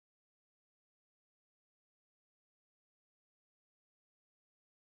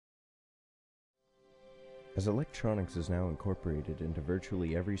As electronics is now incorporated into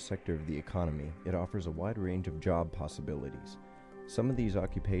virtually every sector of the economy, it offers a wide range of job possibilities. Some of these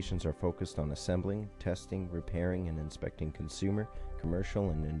occupations are focused on assembling, testing, repairing, and inspecting consumer,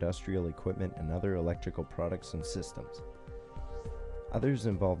 commercial, and industrial equipment and other electrical products and systems. Others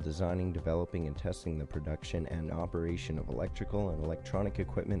involve designing, developing, and testing the production and operation of electrical and electronic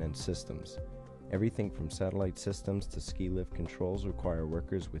equipment and systems. Everything from satellite systems to ski lift controls require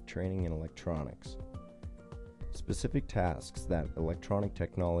workers with training in electronics. Specific tasks that electronic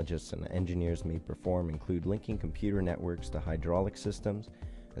technologists and engineers may perform include linking computer networks to hydraulic systems,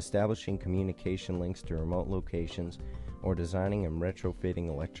 establishing communication links to remote locations, or designing and retrofitting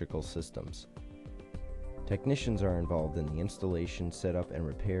electrical systems. Technicians are involved in the installation, setup, and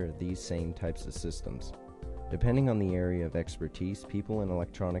repair of these same types of systems. Depending on the area of expertise, people in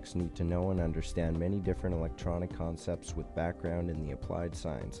electronics need to know and understand many different electronic concepts with background in the applied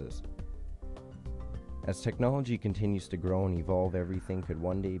sciences. As technology continues to grow and evolve, everything could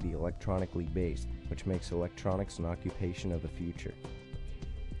one day be electronically based, which makes electronics an occupation of the future.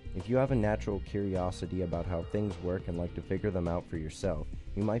 If you have a natural curiosity about how things work and like to figure them out for yourself,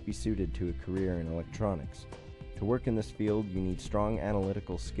 you might be suited to a career in electronics. To work in this field, you need strong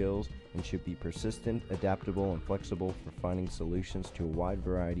analytical skills and should be persistent, adaptable, and flexible for finding solutions to a wide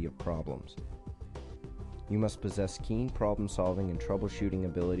variety of problems. You must possess keen problem-solving and troubleshooting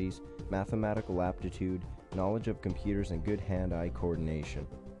abilities, mathematical aptitude, knowledge of computers, and good hand-eye coordination.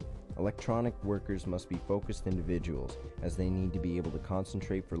 Electronic workers must be focused individuals, as they need to be able to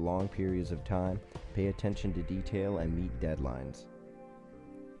concentrate for long periods of time, pay attention to detail, and meet deadlines.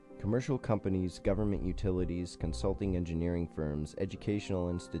 Commercial companies, government utilities, consulting engineering firms, educational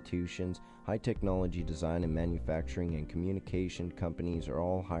institutions, high-technology design and manufacturing, and communication companies are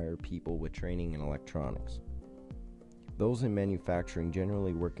all hire people with training in electronics. Those in manufacturing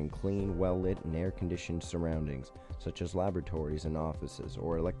generally work in clean, well-lit, and air-conditioned surroundings, such as laboratories and offices,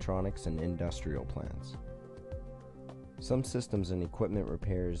 or electronics and industrial plants. Some systems and equipment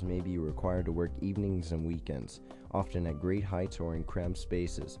repairs may be required to work evenings and weekends, often at great heights or in cramped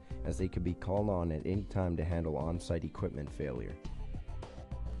spaces, as they could be called on at any time to handle on-site equipment failure.